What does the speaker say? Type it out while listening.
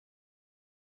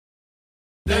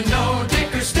The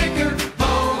no-dicker sticker,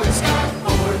 Bowen Scarff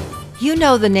Ford. You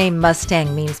know the name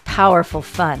Mustang means powerful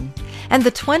fun, and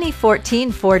the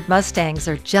 2014 Ford Mustangs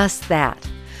are just that.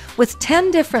 With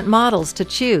 10 different models to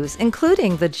choose,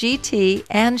 including the GT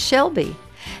and Shelby,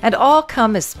 and all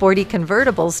come as sporty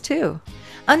convertibles too.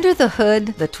 Under the hood,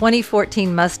 the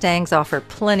 2014 Mustangs offer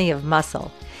plenty of muscle.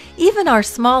 Even our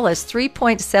smallest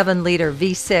 3.7-liter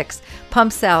V6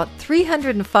 pumps out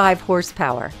 305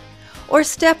 horsepower. Or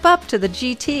step up to the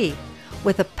GT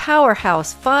with a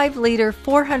powerhouse 5-liter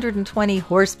 420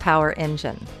 horsepower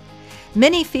engine.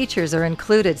 Many features are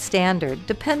included standard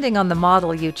depending on the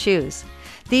model you choose.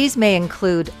 These may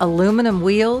include aluminum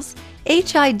wheels,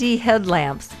 HID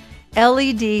headlamps,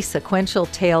 LED sequential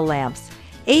tail lamps,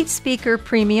 8-speaker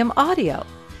premium audio,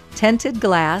 tinted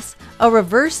glass, a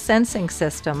reverse sensing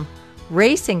system,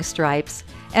 racing stripes,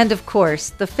 and of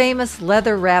course, the famous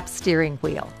leather-wrapped steering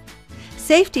wheel.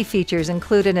 Safety features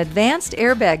include an advanced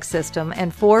airbag system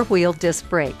and 4-wheel disc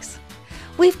brakes.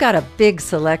 We've got a big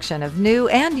selection of new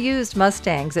and used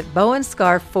Mustangs at Bowen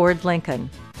Scarff Ford Lincoln.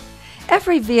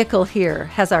 Every vehicle here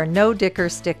has our no-dicker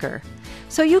sticker,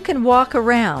 so you can walk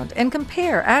around and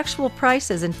compare actual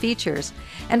prices and features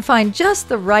and find just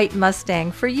the right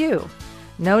Mustang for you.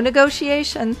 No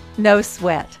negotiation, no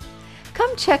sweat.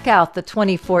 Come check out the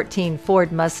 2014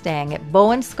 Ford Mustang at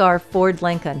Bowen Scarff Ford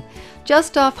Lincoln,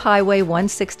 just off Highway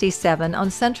 167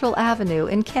 on Central Avenue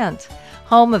in Kent,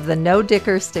 home of the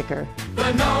no-dicker sticker.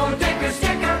 The no-dicker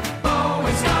sticker,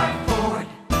 Bowen Scarff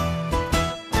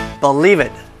Ford. Believe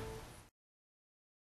it.